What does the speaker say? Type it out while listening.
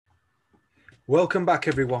Welcome back,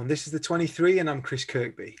 everyone. This is the 23 and I'm Chris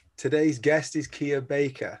Kirkby. Today's guest is Kia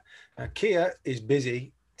Baker. Now, Kia is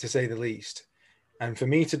busy, to say the least. And for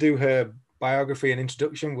me to do her biography and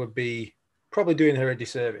introduction would be probably doing her a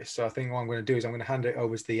disservice. So I think what I'm going to do is I'm going to hand it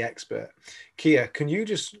over to the expert. Kia, can you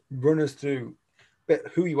just run us through a bit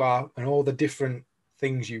who you are and all the different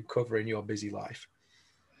things you cover in your busy life?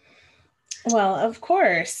 Well, of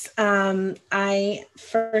course. I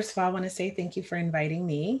first of all want to say thank you for inviting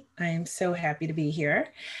me. I am so happy to be here.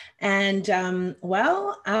 And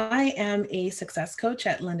I am a success coach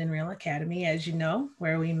at London Real Academy, as you know,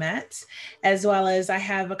 where we met, as well as I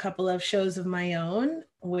have a couple of shows of my own,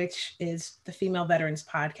 which is the Female Veterans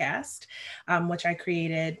Podcast, which I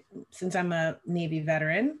created since I'm a Navy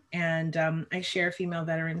veteran. And I share female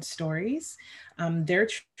veteran stories, their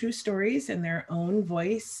true stories in their own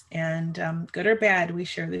voice, and good or bad, we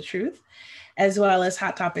share the truth, as well as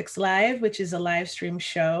Hot Topics Live, which is a live stream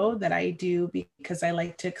show that I do because I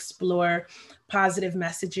like to explore positive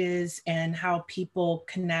messages and how people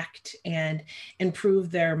connect and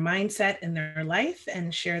improve their mindset in their life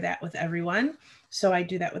and share that with everyone. So I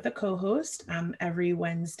do that with a co-host every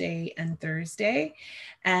Wednesday and Thursday.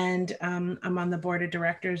 And I'm on the board of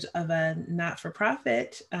directors of a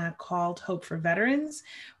not-for-profit called Hope for Veterans,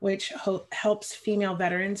 which helps female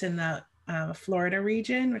veterans in the Florida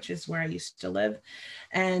region, which is where I used to live.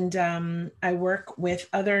 And I work with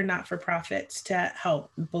other not-for-profits to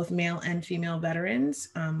help both male and female veterans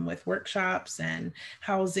with workshops and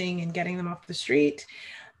housing and getting them off the street.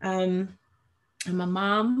 I'm a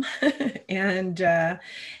mom and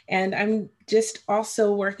I'm just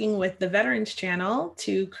also working with the Veterans Channel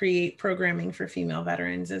to create programming for female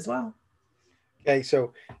veterans as well. Okay,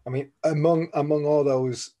 so I mean, among all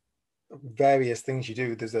those various things you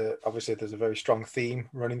do, there's a very strong theme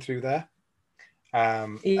running through there.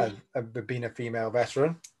 Of being a female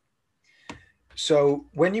veteran. So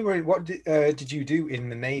when you were, what did you do in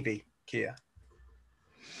the Navy, Kia?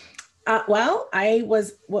 I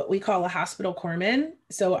was what we call a hospital corpsman.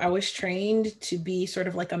 So I was trained to be sort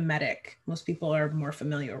of like a medic. Most people are more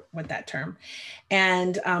familiar with that term.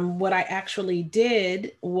 And what I actually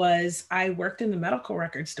did was I worked in the medical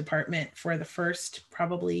records department for the first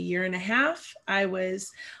probably year and a half. I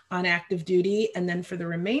was on active duty. And then for the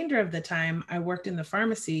remainder of the time, I worked in the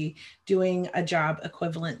pharmacy doing a job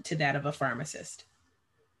equivalent to that of a pharmacist.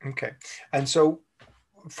 Okay. And so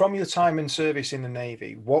from your time in service in the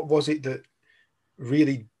Navy, what was it that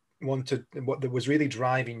was really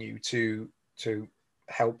driving you to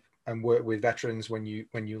help and work with veterans when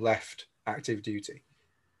you left active duty?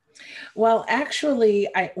 Well, actually,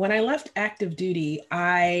 when I left active duty,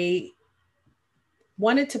 I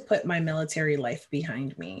wanted to put my military life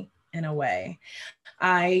behind me in a way.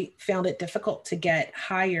 I found it difficult to get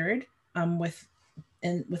hired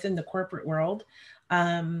within the corporate world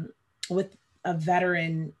with a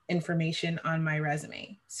veteran information on my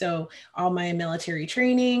resume. So all my military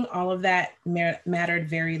training, all of that mattered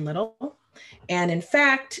very little. And in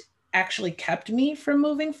fact, actually kept me from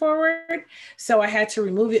moving forward. So I had to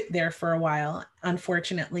remove it there for a while,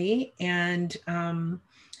 unfortunately. And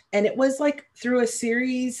it was like through a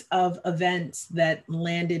series of events that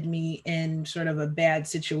landed me in sort of a bad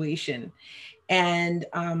situation. And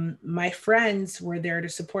my friends were there to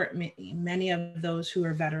support me, many of those who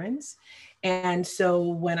are veterans. And so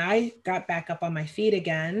when I got back up on my feet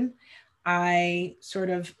again, I sort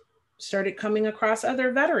of started coming across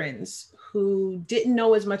other veterans who didn't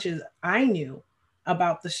know as much as I knew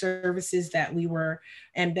about the services that we were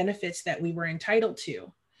and benefits that we were entitled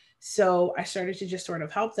to. So I started to just sort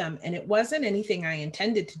of help them. And it wasn't anything I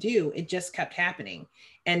intended to do. It just kept happening.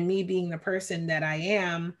 And me being the person that I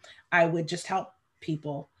am, I would just help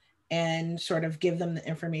people and sort of give them the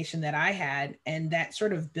information that I had. And that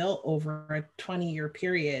sort of built over a 20-year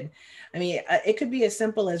period. I mean, it could be as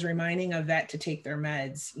simple as reminding a vet to take their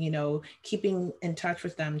meds, keeping in touch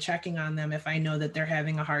with them, checking on them if I know that they're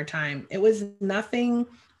having a hard time. It was nothing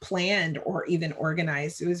planned or even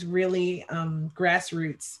organized. It was really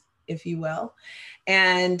grassroots, if you will.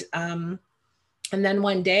 And then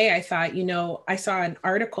one day I thought, I saw an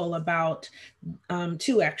article about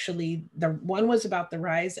two, actually. The one was about the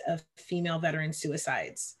rise of female veteran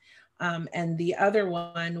suicides. And the other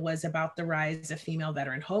one was about the rise of female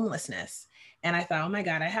veteran homelessness. And I thought, oh my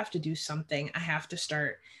God, I have to do something. I have to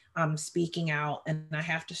start speaking out, and I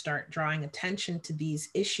have to start drawing attention to these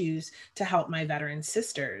issues to help my veteran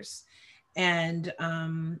sisters. And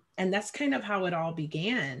that's kind of how it all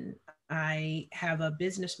began. I have a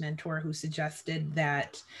business mentor who suggested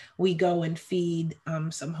that we go and feed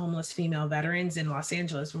some homeless female veterans in Los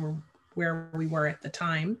Angeles. where we were at the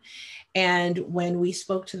time. And when we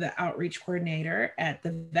spoke to the outreach coordinator at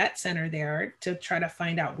the vet center there to try to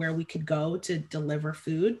find out where we could go to deliver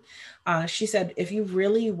food, she said, if you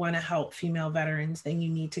really want to help female veterans, then you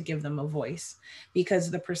need to give them a voice,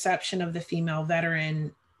 because the perception of the female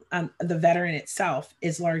veteran, the veteran itself,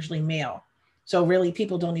 is largely male. So really,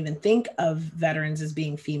 people don't even think of veterans as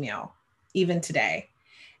being female, even today.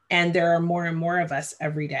 And there are more and more of us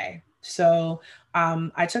every day. So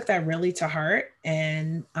I took that really to heart.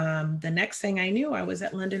 And the next thing I knew, I was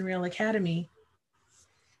at London Real Academy.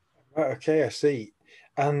 Right, okay, I see.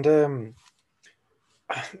 And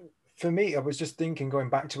for me, I was just thinking, going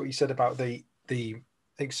back to what you said about the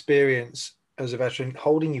experience as a veteran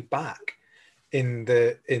holding you back in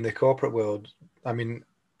the corporate world. I mean,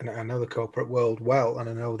 and I know the corporate world well, and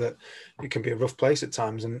I know that it can be a rough place at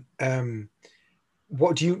times. And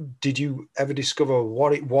did you ever discover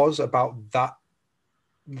what it was about that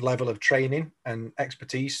level of training and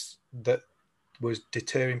expertise that was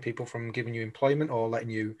deterring people from giving you employment or letting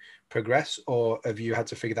you progress, or have you had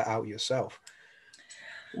to figure that out yourself?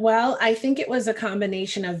 Well, I think it was a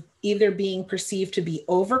combination of either being perceived to be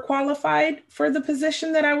overqualified for the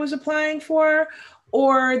position that I was applying for,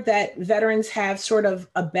 or that veterans have sort of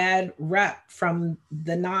a bad rep from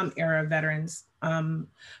the NOM era veterans.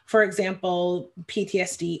 For example,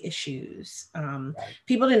 PTSD issues. Right.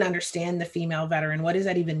 People didn't understand the female veteran. What does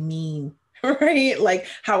that even mean? Right? Like,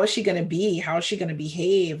 how is she going to be? How is she going to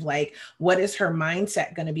behave? Like, what is her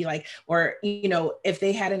mindset going to be like? Or, if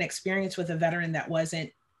they had an experience with a veteran that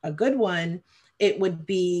wasn't a good one, it would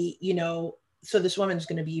be, so this woman's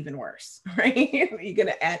going to be even worse, right? You're going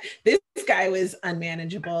to add, this guy was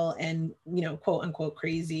unmanageable and, quote unquote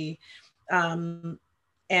crazy. And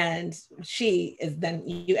she is, then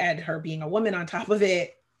you add her being a woman on top of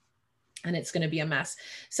it, and it's going to be a mess.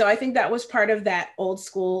 So I think that was part of that old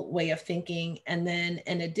school way of thinking. And then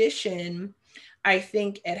in addition, I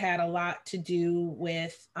think it had a lot to do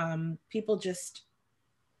with people just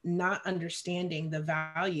not understanding the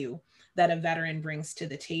value that a veteran brings to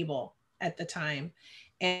the table at the time,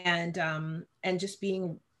 and just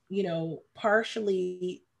being,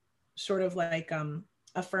 partially sort of like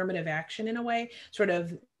affirmative action in a way, sort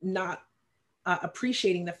of not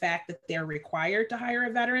appreciating the fact that they're required to hire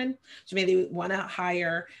a veteran. So maybe they want to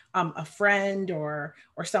hire a friend or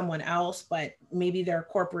someone else, but maybe their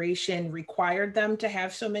corporation required them to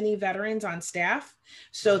have so many veterans on staff.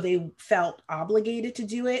 So they felt obligated to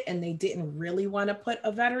do it, and they didn't really want to put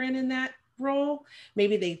a veteran in that role.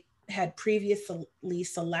 Maybe they had previously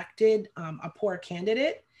selected a poor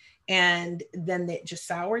candidate, and then they just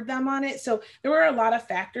soured them on it. So there were a lot of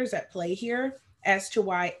factors at play here as to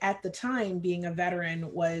why at the time being a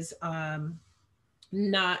veteran was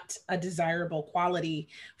not a desirable quality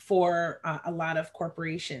for a lot of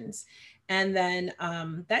corporations. And then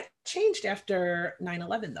that changed after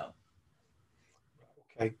 9/11 though.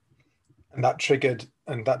 Okay. And that triggered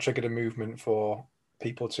a movement for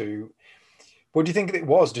people to, what do you think it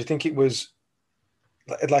was? Do you think it was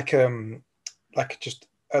like just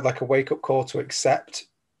like a wake-up call to accept,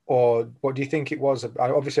 or what do you think it was?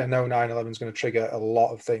 Obviously I know 9/11 is going to trigger a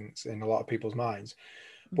lot of things in a lot of people's minds,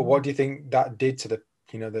 but what do you think that did to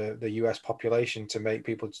the US population to make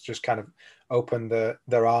people just kind of open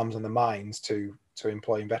their arms and their minds to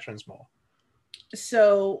employing veterans more?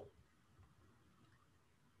 So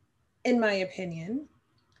in my opinion,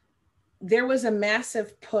 there was a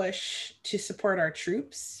massive push to support our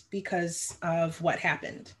troops because of what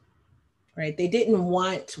happened, right? They didn't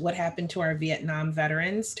want what happened to our Vietnam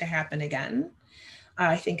veterans to happen again.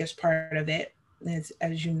 I think as part of it,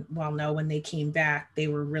 as you well know, when they came back, they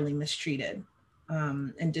were really mistreated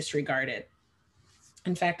and disregarded.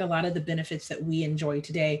 In fact, a lot of the benefits that we enjoy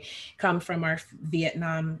today come from our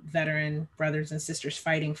Vietnam veteran brothers and sisters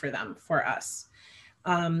fighting for them, for us.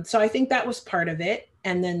 So I think that was part of it.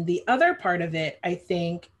 And then the other part of it, I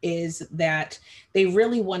think, is that they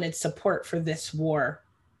really wanted support for this war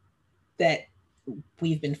that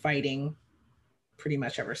we've been fighting pretty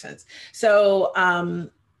much ever since. So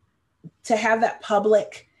to have that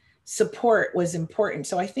public support was important.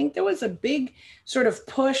 So I think there was a big sort of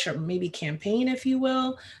push, or maybe campaign, if you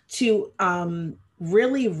will, to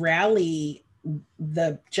really rally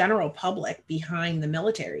the general public behind the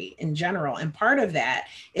military in general. And part of that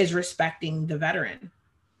is respecting the veteran.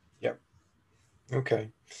 Yep. Okay.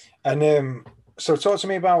 And so talk to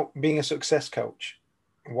me about being a success coach.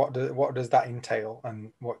 What does that entail,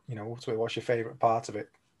 and what's your favorite part of it?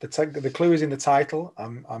 The clue is in the title.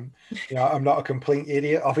 I'm not a complete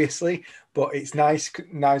idiot, obviously, but it's nice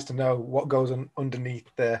to know what goes on underneath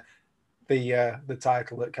the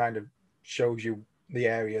title that kind of shows you the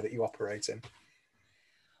area that you operate in?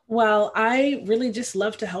 Well, I really just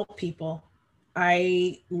love to help people.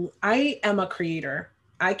 I am a creator.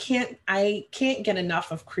 I can't get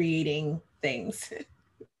enough of creating things.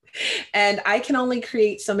 And I can only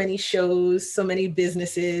create so many shows, so many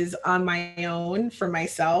businesses on my own for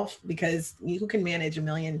myself, because you can manage a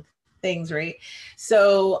million things, right?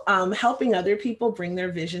 So helping other people bring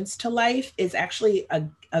their visions to life is actually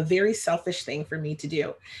a very selfish thing for me to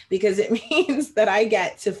do, because it means that I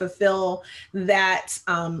get to fulfill that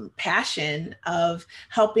passion of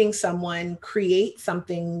helping someone create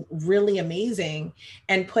something really amazing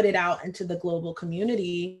and put it out into the global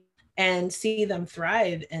community and see them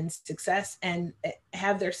thrive and success and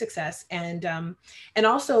have their success, and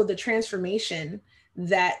also the transformation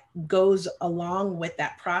that goes along with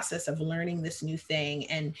that process of learning this new thing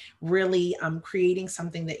and really creating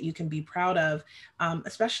something that you can be proud of,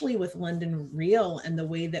 especially with London Real and the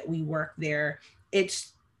way that we work there.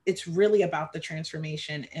 It's really about the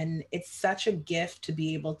transformation, and it's such a gift to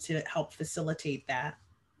be able to help facilitate that.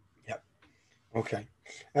 Yep. Okay.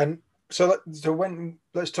 And so when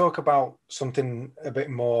let's talk about something a bit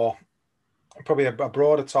more, probably a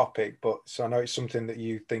broader topic, but so I know it's something that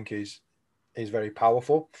you think is very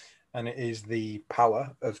powerful, and it is the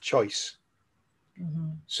power of choice. Mm-hmm.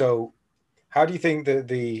 So how do you think that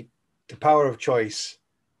the power of choice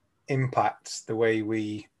impacts the way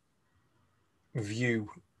we view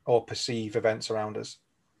or perceive events around us?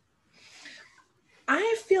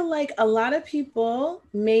 I feel like a lot of people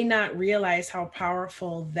may not realize how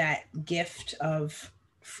powerful that gift of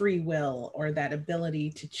free will or that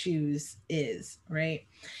ability to choose is, right?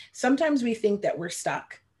 Sometimes we think that we're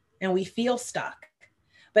stuck and we feel stuck,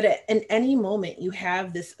 but in any moment, you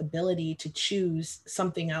have this ability to choose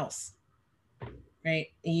something else, right?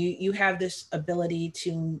 You have this ability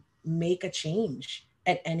to make a change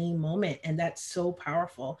at any moment, and that's so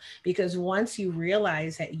powerful, because once you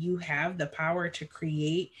realize that you have the power to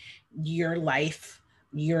create your life,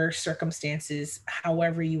 your circumstances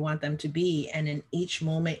however you want them to be, and in each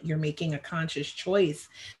moment you're making a conscious choice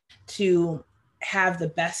to have the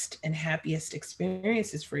best and happiest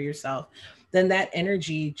experiences for yourself, then that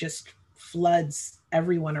energy just floods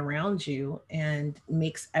everyone around you and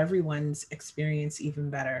makes everyone's experience even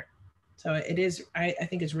better. So it is, I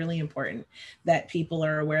think it's really important that people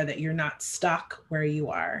are aware that you're not stuck where you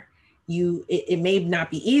are. It may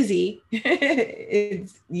not be easy.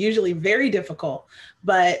 It's usually very difficult,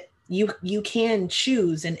 but you can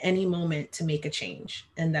choose in any moment to make a change.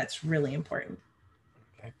 And that's really important.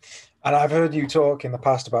 Okay. And I've heard you talk in the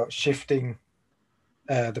past about shifting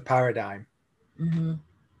the paradigm. Mm-hmm.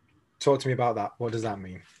 Talk to me about that. What does that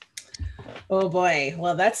mean? Oh boy.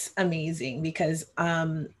 Well, that's amazing, because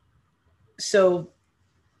so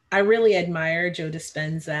I really admire Joe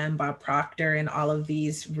Dispenza and Bob Proctor and all of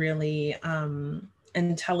these really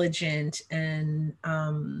intelligent and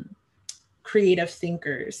creative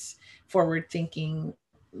thinkers, forward thinking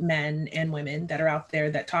men and women that are out there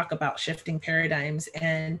that talk about shifting paradigms.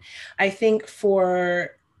 And I think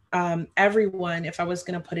for everyone, if I was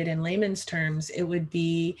going to put it in layman's terms, it would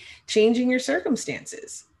be changing your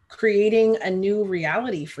circumstances, creating a new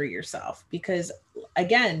reality for yourself. Because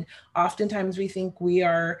again, oftentimes we think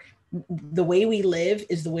the way we live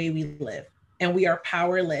is the way we live, and we are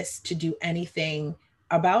powerless to do anything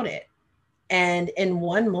about it. And in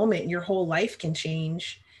one moment, your whole life can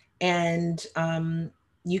change, and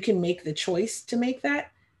you can make the choice to make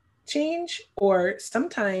that change, or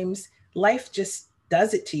sometimes life just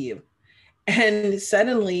does it to you. And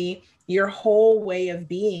suddenly, your whole way of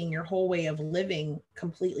being, your whole way of living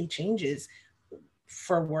completely changes,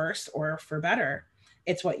 for worse or for better.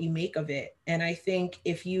 It's what you make of it. And I think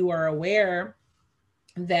if you are aware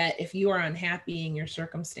that if you are unhappy in your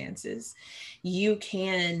circumstances, you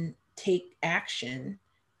can take action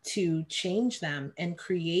to change them and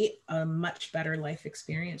create a much better life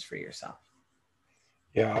experience for yourself.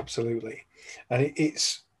 Yeah, absolutely. And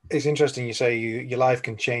it's interesting you say your life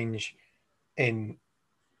can change in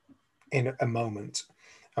a moment.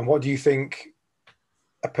 And what do you think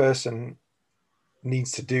a person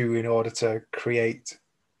needs to do in order to create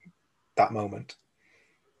that moment?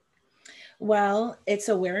 Well, it's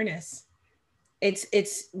awareness.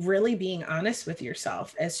 It's really being honest with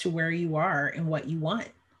yourself as to where you are and what you want,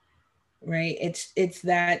 right? It's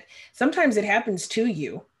that sometimes it happens to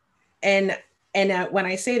you, and when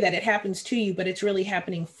I say that, it happens to you, but it's really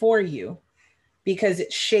happening for you, because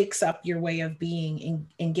it shakes up your way of being,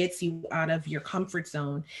 and gets you out of your comfort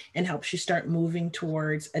zone and helps you start moving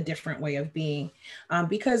towards a different way of being.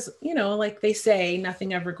 Because, like they say,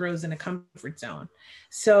 nothing ever grows in a comfort zone.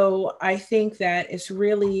 So I think that it's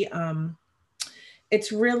really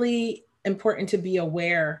it's really important to be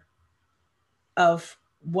aware of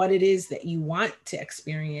what it is that you want to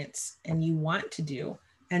experience and you want to do,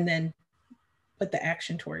 and then put the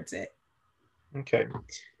action towards it. Okay.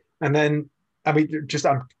 And then, I mean, just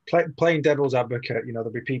I'm playing devil's advocate. You know,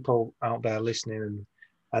 there'll be people out there listening,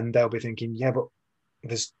 and they'll be thinking, yeah, but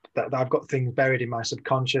there's that I've got things buried in my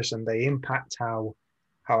subconscious, and they impact how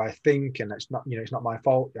I think, and it's not, you know, it's not my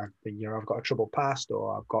fault. You know, I've got a troubled past,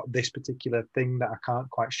 or I've got this particular thing that I can't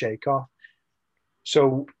quite shake off.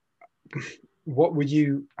 So, what would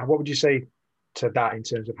you say to that in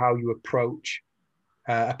terms of how you approach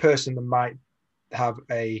a person that might have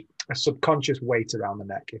a subconscious weight around the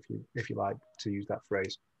neck, if you like to use that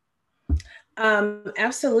phrase?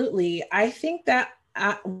 Absolutely. I think that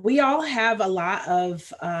we all have a lot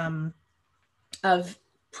of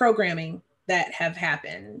programming that have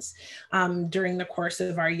happened during the course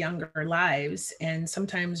of our younger lives. And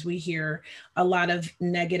sometimes we hear a lot of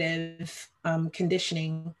negative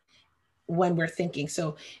conditioning when we're thinking.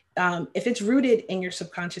 So if it's rooted in your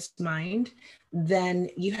subconscious mind, then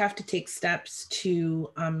you have to take steps to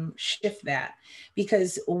shift that.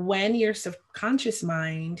 Because when your subconscious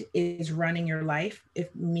mind is running your life,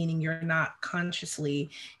 if meaning you're not consciously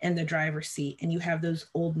in the driver's seat and you have those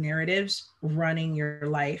old narratives running your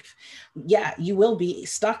life, yeah, you will be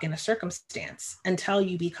stuck in a circumstance until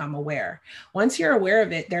you become aware. Once you're aware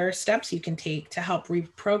of it, there are steps you can take to help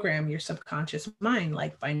reprogram your subconscious mind,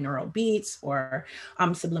 like binaural beats or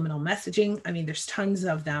subliminal messaging. I mean, there's tons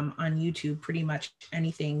of them on YouTube, pretty much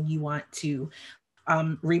anything you want to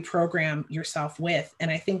reprogram yourself with. And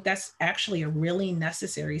I think that's actually a really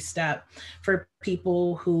necessary step for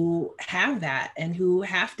people who have that and who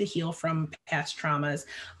have to heal from past traumas.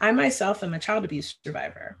 I myself am a child abuse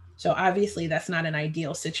survivor. So obviously that's not an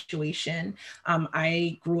ideal situation.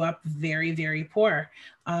 I grew up very, very poor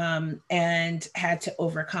and had to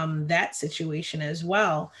overcome that situation as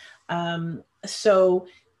well. So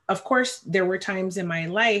of course, there were times in my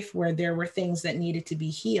life where there were things that needed to be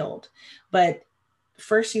healed, but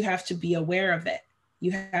first you have to be aware of it.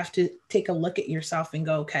 You have to take a look at yourself and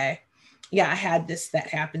go, okay, yeah, I had this that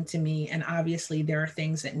happened to me. And obviously there are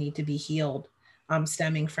things that need to be healed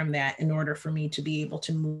stemming from that in order for me to be able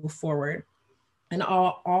to move forward. And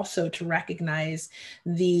also to recognize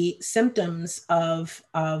the symptoms of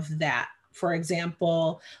that. For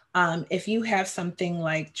example, if you have something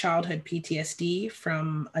like childhood PTSD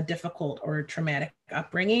from a difficult or traumatic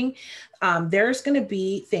upbringing, there's going to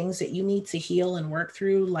be things that you need to heal and work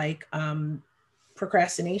through, like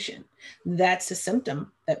procrastination. That's a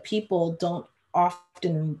symptom that people don't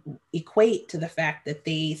often equate to the fact that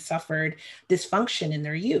they suffered dysfunction in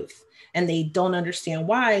their youth, and they don't understand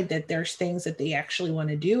why, that there's things that they actually want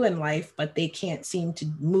to do in life, but they can't seem to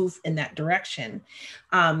move in that direction.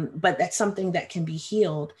 But that's something that can be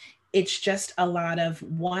healed. It's just a lot of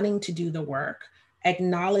wanting to do the work,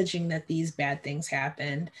 acknowledging that these bad things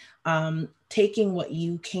happened, taking what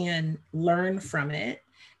you can learn from it,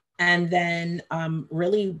 and then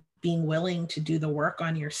really being willing to do the work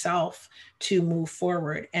on yourself to move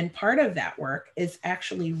forward. And part of that work is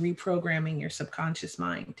actually reprogramming your subconscious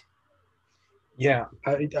mind. Yeah,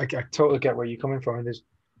 I totally get where you're coming from. And there's,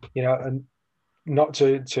 you know, and not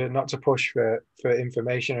to push for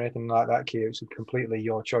information or anything like that, Kia. It's completely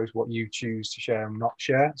your choice what you choose to share and not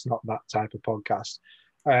share. It's not that type of podcast.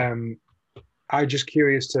 I'm just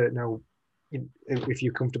curious to know if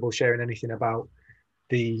you're comfortable sharing anything about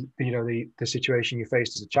the situation you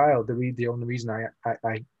faced as a child. The only reason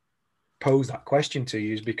I pose that question to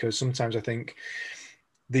you is because sometimes I think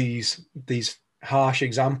these harsh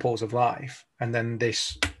examples of life, and then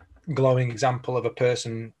this glowing example of a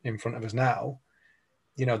person in front of us now,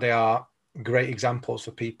 you know, they are great examples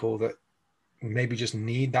for people that maybe just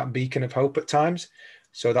need that beacon of hope at times.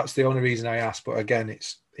 So that's the only reason I asked. But again,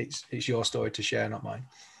 it's your story to share, not mine.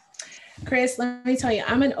 Chris, let me tell you,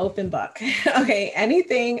 I'm an open book. Okay,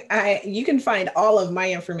 you can find all of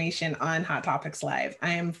my information on Hot Topics Live.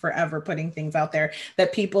 I am forever putting things out there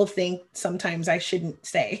that people think sometimes I shouldn't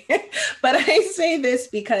say. But I say this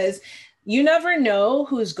because you never know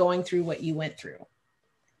who's going through what you went through.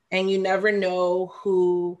 And you never know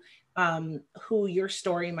who your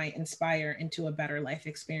story might inspire into a better life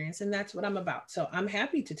experience. And that's what I'm about. So I'm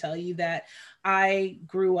happy to tell you that I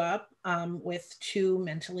grew up with two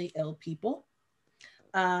mentally ill people.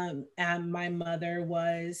 And my mother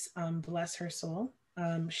was, bless her soul,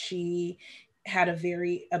 she had a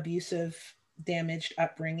very abusive, damaged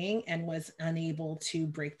upbringing and was unable to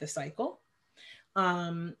break the cycle.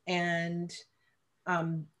 And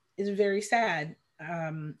is very sad.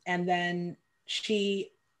 And then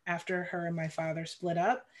after her and my father split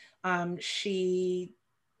up, She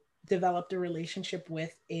developed a relationship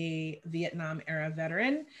with a Vietnam era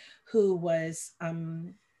veteran who was,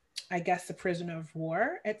 I guess, a prisoner of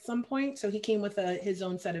war at some point. So he came with his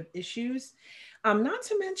own set of issues. Not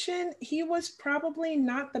to mention, he was probably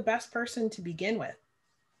not the best person to begin with.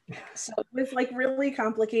 So it was like really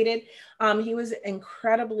complicated. He was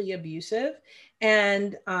incredibly abusive.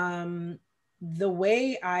 And the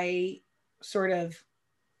way I sort of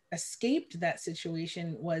escaped that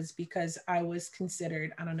situation was because I was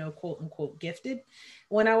considered, I don't know, quote unquote, gifted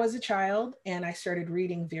when I was a child. And I started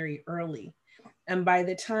reading very early. And by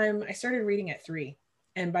the time I started reading at 3,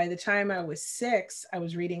 and by the time I was 6, I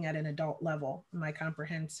was reading at an adult level. My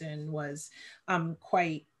comprehension was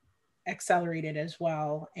quite accelerated as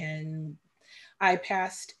well. And I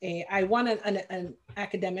won an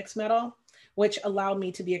academics medal, which allowed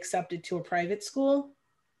me to be accepted to a private school.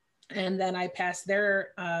 And then I passed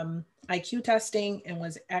their IQ testing and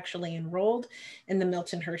was actually enrolled in the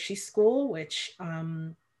Milton Hershey School, which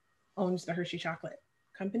owns the Hershey Chocolate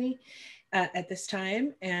Company at this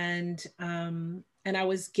time. And I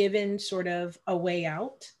was given sort of a way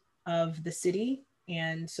out of the city.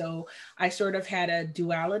 And so I sort of had a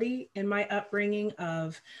duality in my upbringing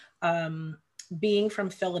of being from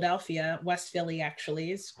Philadelphia. West Philly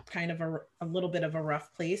actually is kind of a little bit of a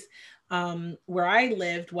rough place. Where I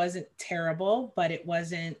lived wasn't terrible, but it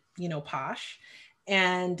wasn't, posh.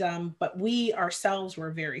 And, but we ourselves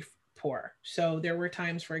were very poor. So there were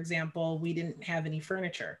times, for example, we didn't have any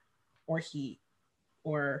furniture or heat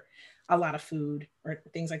or a lot of food or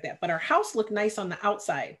things like that. But our house looked nice on the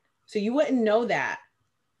outside. So you wouldn't know that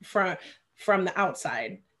from the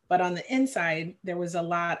outside. But on the inside, there was a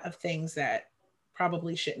lot of things that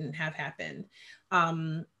probably shouldn't have happened.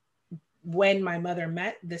 When my mother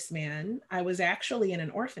met this man, I was actually in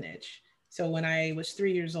an orphanage. So when I was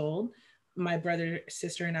 3 years old, my brother,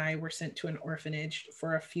 sister, and I were sent to an orphanage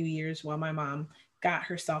for a few years while my mom got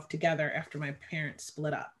herself together after my parents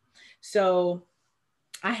split up. So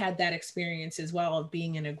I had that experience as well of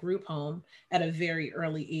being in a group home at a very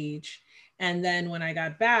early age. And then when I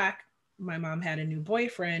got back, my mom had a new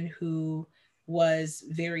boyfriend who was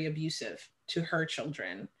very abusive to her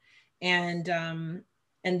children. And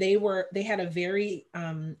they had a very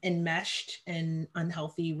enmeshed and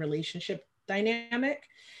unhealthy relationship dynamic.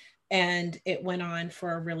 And it went on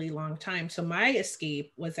for a really long time. So my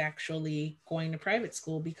escape was actually going to private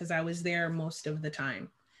school because I was there most of the time.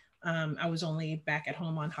 I was only back at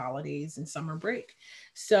home on holidays and summer break.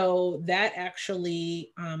 So that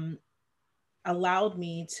actually allowed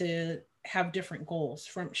me to have different goals.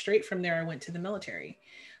 Straight from there, I went to the military.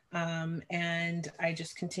 And I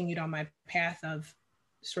just continued on my path of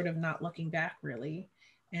sort of not looking back really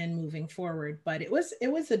and moving forward. But it was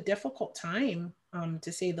a difficult time,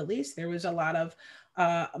 to say the least. There was a lot of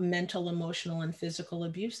mental, emotional, and physical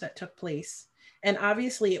abuse that took place. And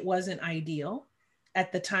obviously it wasn't ideal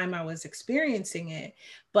at the time I was experiencing it,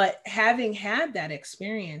 but having had that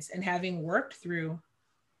experience and having worked through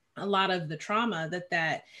a lot of the trauma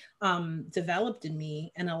that developed in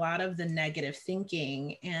me, and a lot of the negative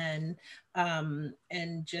thinking and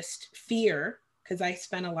just fear, because I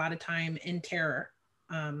spent a lot of time in terror,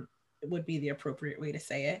 would be the appropriate way to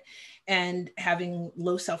say it, and having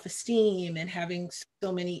low self-esteem and having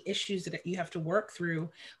so many issues that you have to work through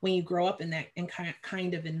when you grow up in that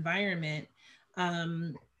kind of environment,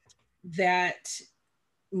 that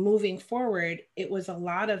moving forward, it was a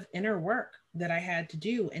lot of inner work that I had to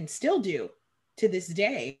do and still do to this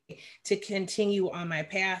day to continue on my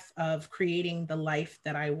path of creating the life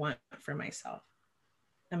that I want for myself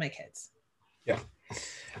and my kids. Yeah.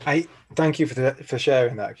 I thank you for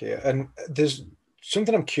sharing that, Kia. And there's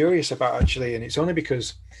something I'm curious about actually, and it's only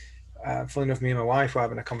because, funny enough, me and my wife were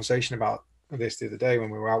having a conversation about this the other day when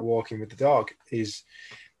we were out walking with the dog, is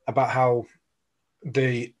about how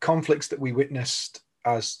the conflicts that we witnessed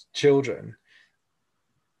as children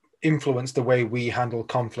influence the way we handle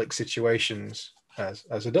conflict situations as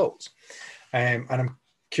adults. And I'm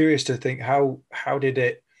curious to think how did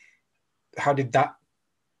that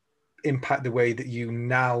impact the way that you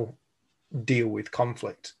now deal with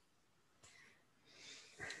conflict?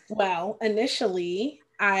 Well, initially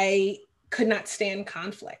I could not stand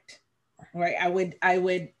conflict, right? I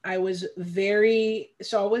was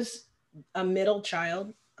a middle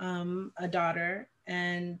child, a daughter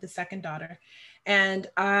and the second daughter. And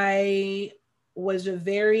I was a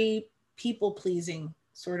very people-pleasing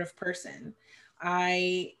sort of person.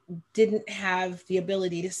 I didn't have the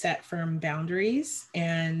ability to set firm boundaries,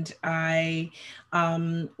 and I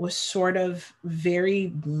was sort of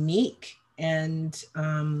very meek and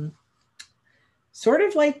sort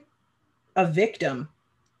of like a victim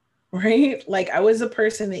right? Like I was a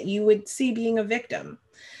person that you would see being a victim.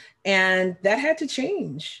 And that had to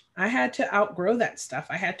change. I had to outgrow that stuff.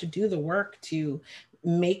 I had to do the work to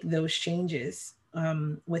make those changes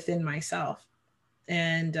within myself.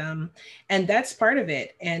 And that's part of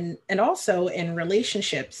it. And also in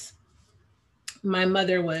relationships, my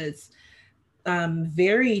mother was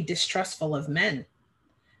very distrustful of men.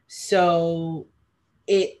 So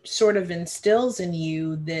it sort of instills in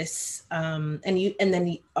you this and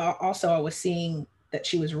then also I was seeing that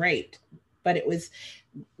she was raped, but it was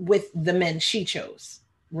with the men she chose,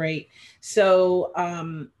 right? So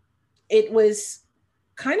it was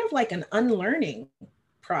kind of like an unlearning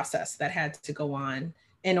process that had to go on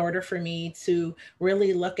in order for me to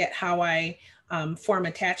really look at how I form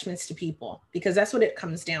attachments to people, because that's what it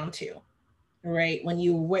comes down to, right? When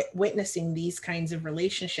you witnessing these kinds of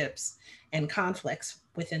relationships and conflicts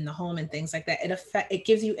within the home and things like that, it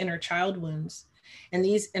gives you inner child wounds, and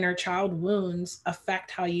these inner child wounds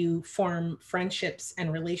affect how you form friendships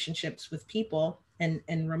and relationships with people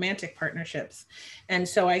and romantic partnerships. And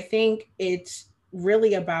so I think it's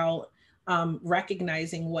really about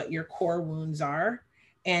recognizing what your core wounds are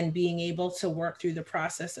and being able to work through the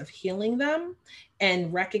process of healing them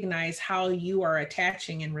and recognize how you are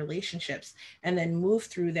attaching in relationships, and then move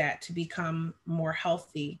through that to become more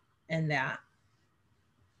healthy in that.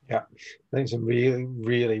 Yeah, I think some really,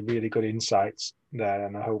 really, really good insights there,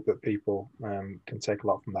 and I hope that people can take a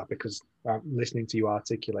lot from that, because listening to you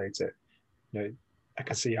articulate it, you know, I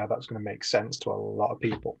can see how that's going to make sense to a lot of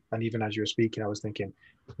people. And even as you were speaking, I was thinking,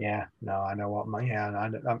 yeah, no, I know what my, yeah,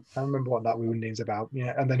 I remember what that wounding is about.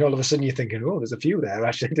 Yeah, and then all of a sudden you're thinking, oh, there's a few there.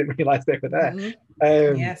 Actually, I didn't realize they were there.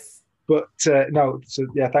 Um, Yes. but no, so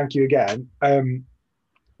yeah, thank you again.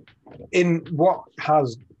 In what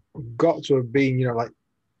has got to have been, like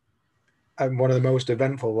one of the most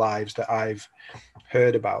eventful lives that I've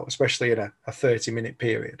heard about, especially in a 30-minute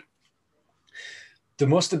period, there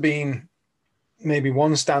must have been maybe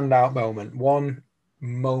one standout moment, one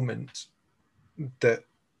moment that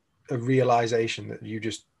a realization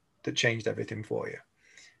that changed everything for you.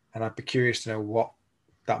 And I'd be curious to know what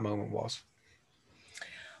that moment was.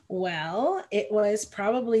 Well, it was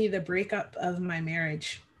probably the breakup of my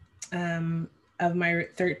marriage, um, of my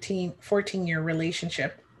 14-year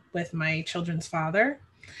relationship with my children's father.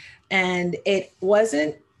 And it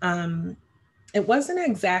wasn't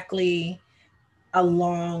exactly a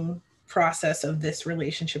long process of this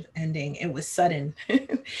relationship ending. It was sudden.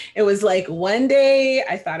 It was like one day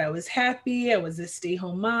I thought I was happy. I was a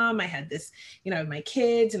stay-home mom. I had this, my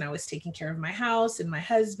kids, and I was taking care of my house and my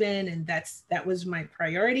husband, and that was my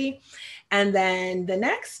priority. And then the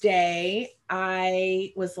next day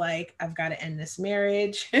I was like, I've got to end this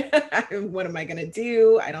marriage. What am I going to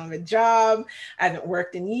do? I don't have a job. I haven't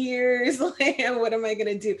worked in years. What am I going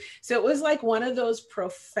to do? So it was like one of those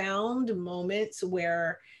profound moments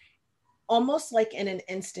where almost like in an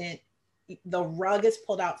instant, the rug is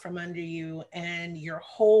pulled out from under you and your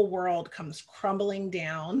whole world comes crumbling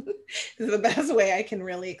down. Is the best way I can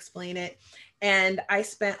really explain it. And I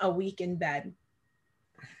spent a week in bed.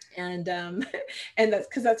 And and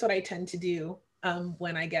that's what I tend to do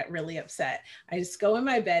when I get really upset. I just go in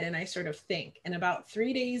my bed and I sort of think. And about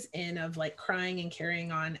 3 days in of like crying and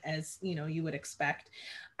carrying on as you would expect,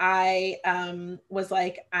 I was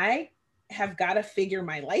like, I have got to figure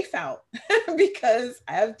my life out because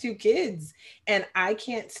I have 2 kids and I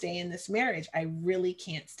can't stay in this marriage. I really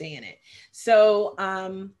can't stay in it. So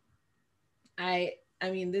I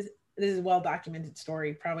mean this is a well documented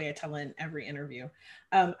story. Probably I tell it in every interview.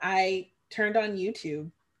 I turned on YouTube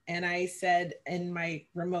and I said in my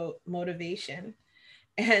remote motivation.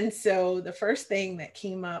 And so the first thing that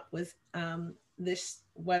came up was this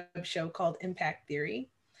web show called Impact Theory.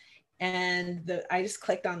 And I just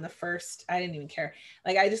clicked on the first, I didn't even care.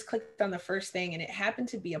 Like I just clicked on the first thing, and it happened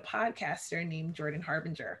to be a podcaster named Jordan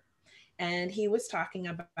Harbinger. And he was talking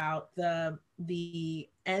about the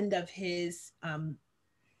end of his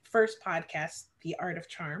first podcast, The Art of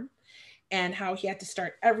Charm, and how he had to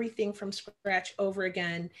start everything from scratch over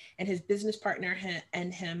again. And his business partner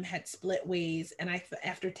and him had split ways. And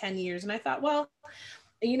after 10 years, and I thought, well,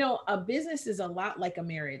 a business is a lot like a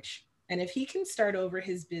marriage. And if he can start over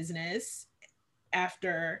his business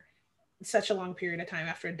after such a long period of time,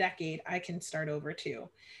 after a decade, I can start over too.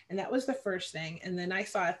 And that was the first thing. And then I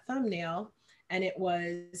saw a thumbnail, and it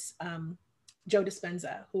was Joe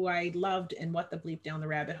Dispenza, who I loved in What the Bleep Down the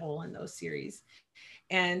Rabbit Hole in those series.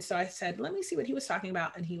 And so I said, let me see what he was talking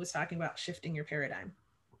about. And he was talking about shifting your paradigm.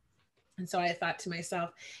 And so I thought to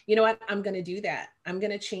myself, you know what? I'm going to do that. I'm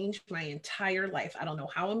going to change my entire life. I don't know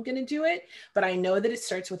how I'm going to do it, but I know that it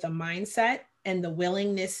starts with a mindset and the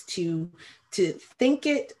willingness to think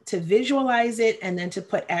it, to visualize it, and then to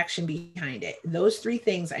put action behind it. Those three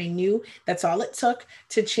things, I knew that's all it took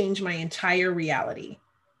to change my entire reality.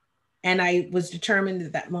 And I was determined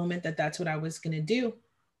at that moment that that's what I was going to do.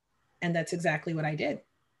 And that's exactly what I did.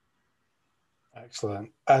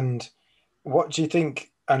 Excellent. And what do you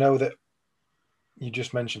think? I know that you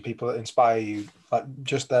just mentioned people that inspire you, like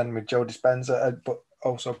just then with Joe Dispenza, but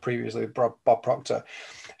also previously with Bob Proctor.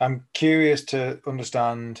 I'm curious to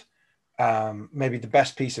understand maybe the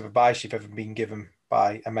best piece of advice you've ever been given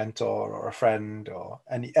by a mentor or a friend or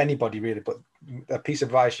anybody really, but a piece of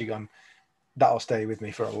advice you've gone, that'll stay with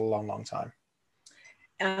me for a long, long time.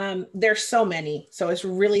 There's so many, so it's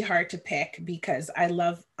really hard to pick because I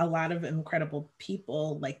love a lot of incredible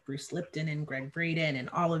people like Bruce Lipton and Greg Braden and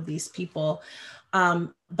all of these people.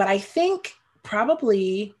 But I think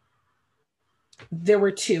probably there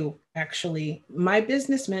were two, actually. My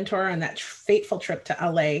business mentor on that fateful trip to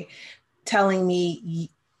LA telling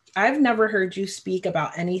me, I've never heard you speak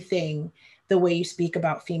about anything the way you speak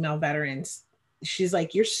about female veterans. She's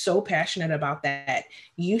like, you're so passionate about that.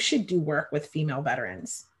 You should do work with female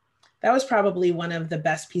veterans. That was probably one of the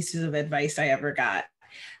best pieces of advice I ever got.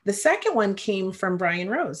 The second one came from Brian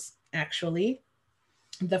Rose, actually.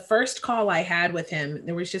 The first call I had with him,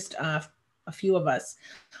 there was just a few of us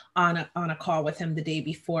on a call with him the day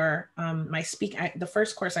before the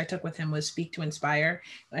first course I took with him was Speak to Inspire.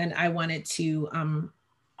 And I wanted to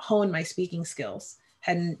hone my speaking skills.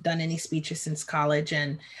 Hadn't done any speeches since college,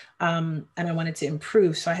 and I wanted to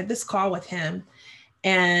improve. So I had this call with him,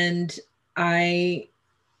 and I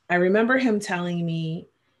remember him telling me,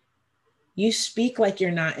 you speak like you're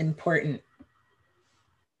not important.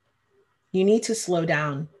 You need to slow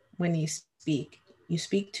down when you speak. You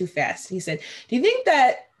speak too fast. He said, do you think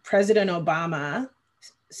that President Obama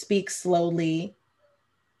speaks slowly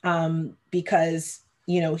because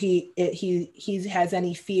he has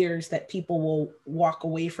any fears that people will walk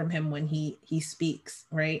away from him when he speaks,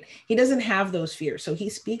 right? He doesn't have those fears. So he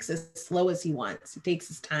speaks as slow as he wants. He takes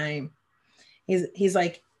his time. He's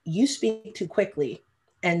like, you speak too quickly.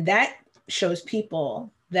 And that shows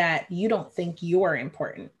people that you don't think you're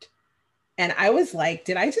important. And I was like,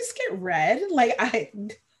 did I just get read? Like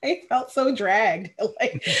I felt so dragged.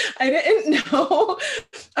 Like I didn't know.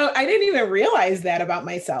 I didn't even realize that about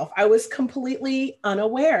myself. I was completely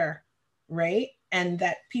unaware, right? And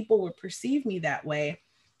that people would perceive me that way.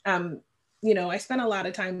 I spent a lot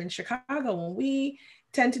of time in Chicago, and we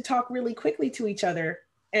tend to talk really quickly to each other.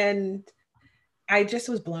 And I just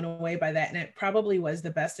was blown away by that. And it probably was the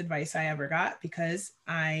best advice I ever got because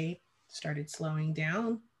I started slowing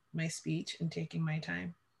down my speech and taking my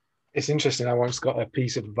time. It's interesting. I once got a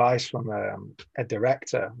piece of advice from a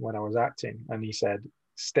director when I was acting, and he said,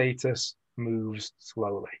 status moves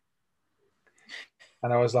slowly.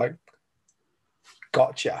 And I was like,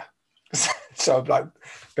 gotcha. So I'm like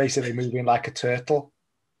basically moving like a turtle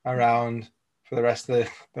around for the rest of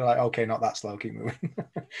they're like, okay, not that slow, keep moving.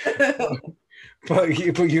 but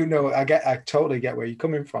I totally get where you're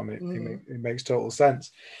coming from. It makes total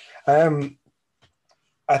sense.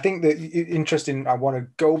 I think that interesting. I want to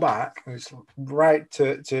go back. It's right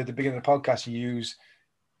to the beginning of the podcast. You use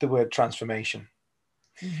the word transformation.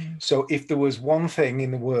 Mm-hmm. So, if there was one thing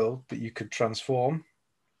in the world that you could transform,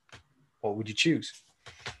 what would you choose?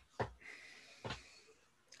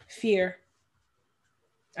 Fear.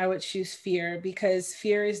 I would choose fear because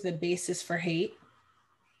fear is the basis for hate.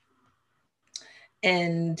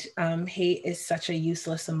 And hate is such a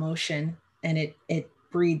useless emotion, and it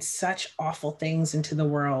breeds such awful things into the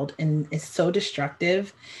world, and it's so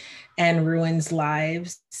destructive and ruins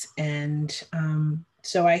lives. And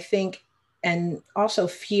so I think, and also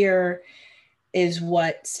fear is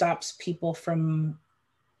what stops people from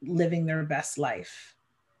living their best life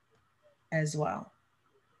as well.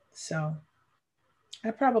 So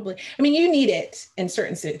you need it in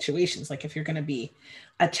certain situations. Like if you're going to be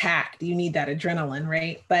attacked, you need that adrenaline,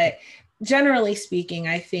 right? But generally speaking,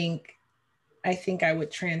 I think I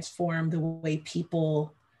would transform the way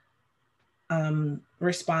people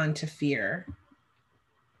respond to fear.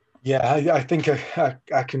 Yeah, I think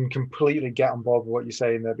I can completely get on board with what you're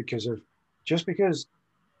saying there because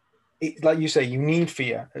like you say, you need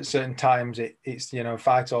fear at certain times. It's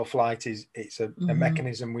fight or flight it's a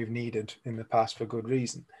mechanism we've needed in the past for good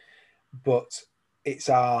reason, but it's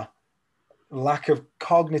our lack of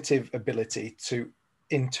cognitive ability to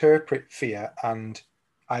interpret fear and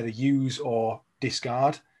either use or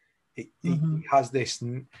discard. It has this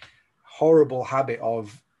horrible habit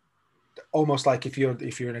of almost like if you're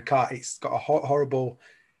in a car, it's got a horrible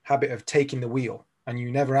habit of taking the wheel, and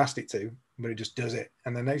you never asked it to, but it just does it.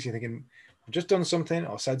 And the next you're thinking, just done something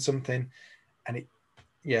or said something, and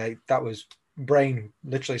that was brain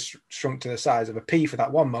literally shrunk to the size of a pea for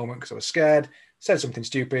that one moment because I was scared, said something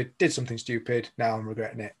stupid, did something stupid, now I'm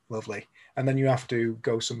regretting it. Lovely. And then you have to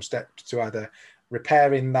go some steps to either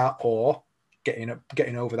repairing that or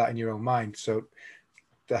getting over that in your own mind. So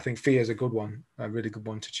I think fear is a good one, a really good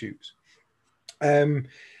one to choose.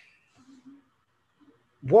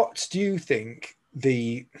 What do you think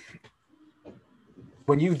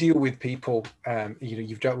when you deal with people,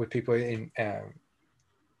 you've dealt with people in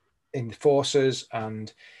the forces,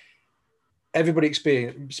 and everybody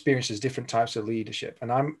experiences different types of leadership.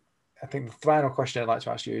 And I think the final question I'd like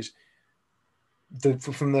to ask you is,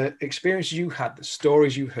 from the experience you had, the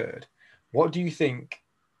stories you heard, what do you think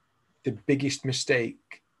the biggest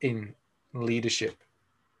mistake in leadership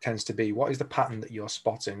tends to be? What is the pattern that you're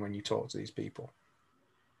spotting when you talk to these people?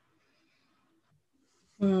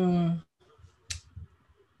 Let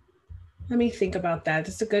me think about that.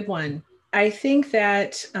 That's a good one. I think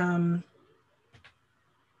that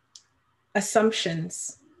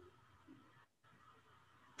assumptions,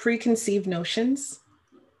 preconceived notions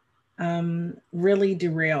really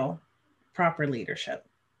derail proper leadership.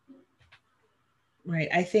 Right.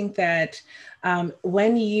 I think that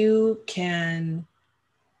when you can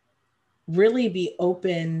really be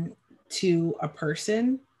open to a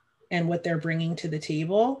person and what they're bringing to the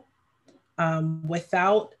table,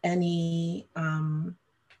 without any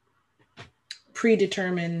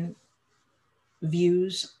predetermined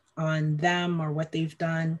views on them or what they've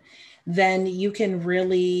done, then you can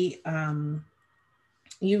really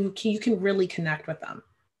you can really connect with them,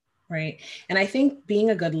 right? And I think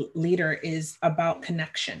being a good leader is about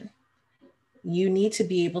connection. You need to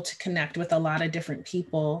be able to connect with a lot of different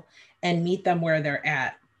people and meet them where they're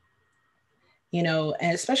at, and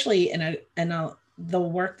especially in the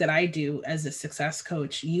work that I do as a success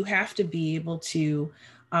coach, you have to be able to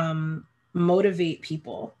motivate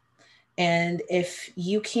people. And if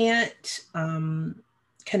you can't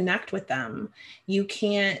connect with them, you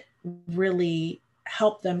can't really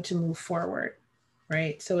help them to move forward,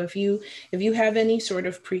 right? So if you have any sort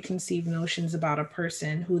of preconceived notions about a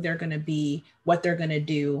person, who they're going to be, what they're going to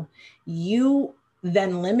do, you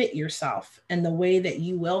then limit yourself in the way that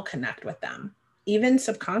you will connect with them, even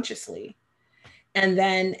subconsciously. And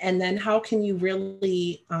then how can you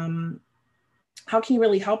really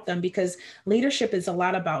help them? Because leadership is a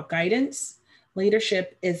lot about guidance.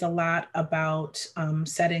 Leadership is a lot about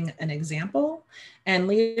setting an example. And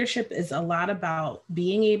leadership is a lot about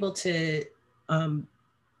being able to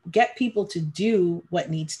get people to do what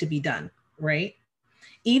needs to be done, right?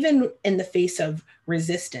 Even in the face of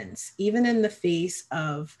resistance, even in the face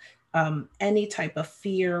of any type of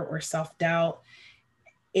fear or self-doubt,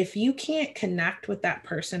 if you can't connect with that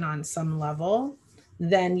person on some level,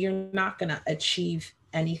 then you're not going to achieve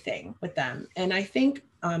anything with them. And I think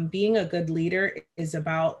being a good leader is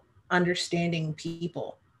about understanding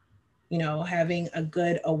people, having a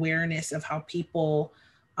good awareness of how people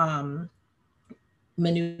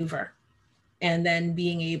maneuver, and then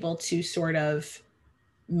being able to sort of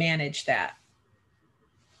manage that.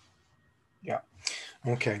 Yeah.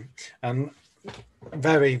 Okay.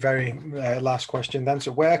 Very, very last question then.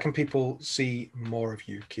 So where can people see more of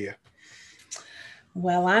you, Kia?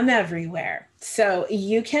 Well, I'm everywhere. So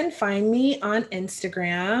you can find me on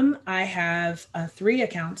Instagram. I have 3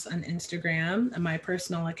 accounts on Instagram. My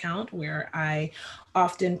personal account, where I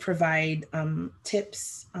often provide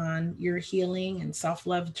tips on your healing and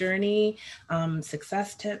self-love journey,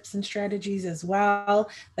 success tips and strategies as well.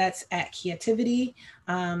 That's at Kiativity.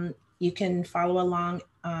 You can follow along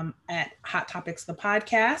at Hot Topics, the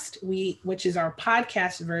podcast, which is our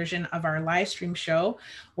podcast version of our live stream show,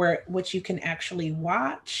 which you can actually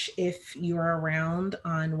watch if you're around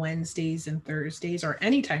on Wednesdays and Thursdays, or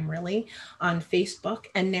anytime really, on Facebook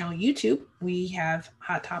and now YouTube. We have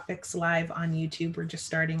Hot Topics live on YouTube. We're just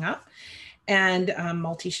starting up, and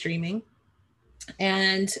multi-streaming.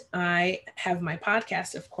 And I have my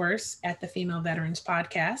podcast, of course, at the Female Veterans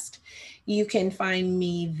Podcast. You can find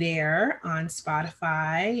me there on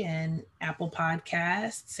Spotify and Apple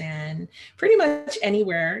Podcasts, and pretty much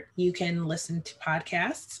anywhere you can listen to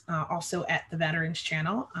podcasts. Also at the Veterans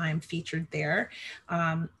Channel, I'm featured there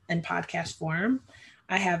in podcast form.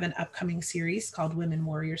 I have an upcoming series called Women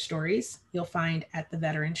Warrior Stories. You'll find at the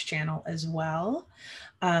Veterans Channel as well.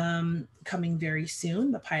 Coming very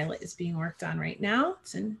soon. The pilot is being worked on right now.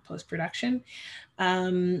 It's in post-production.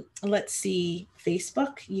 Let's see,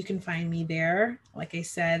 Facebook, you can find me there. Like I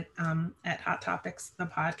said, at Hot Topics, the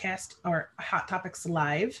podcast, or Hot Topics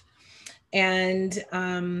Live. And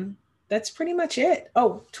that's pretty much it.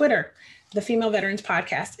 Oh, Twitter. The Female Veterans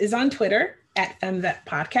Podcast is on Twitter. at FemVet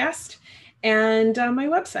Podcast, and my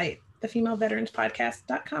website,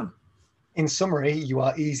 thefemaleveteranspodcast.com. In summary, you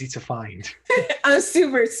are easy to find. I'm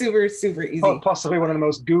super, super, super easy. Possibly one of the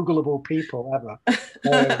most Googleable people ever.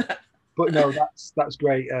 But no, that's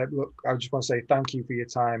great. Look, I just want to say thank you for your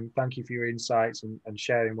time. Thank you for your insights and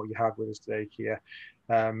sharing what you have with us today, Kia.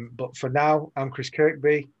 But for now, I'm Chris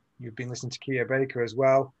Kirkby. You've been listening to Kia Baker as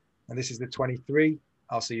well. And this is the 23.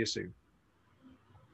 I'll see you soon.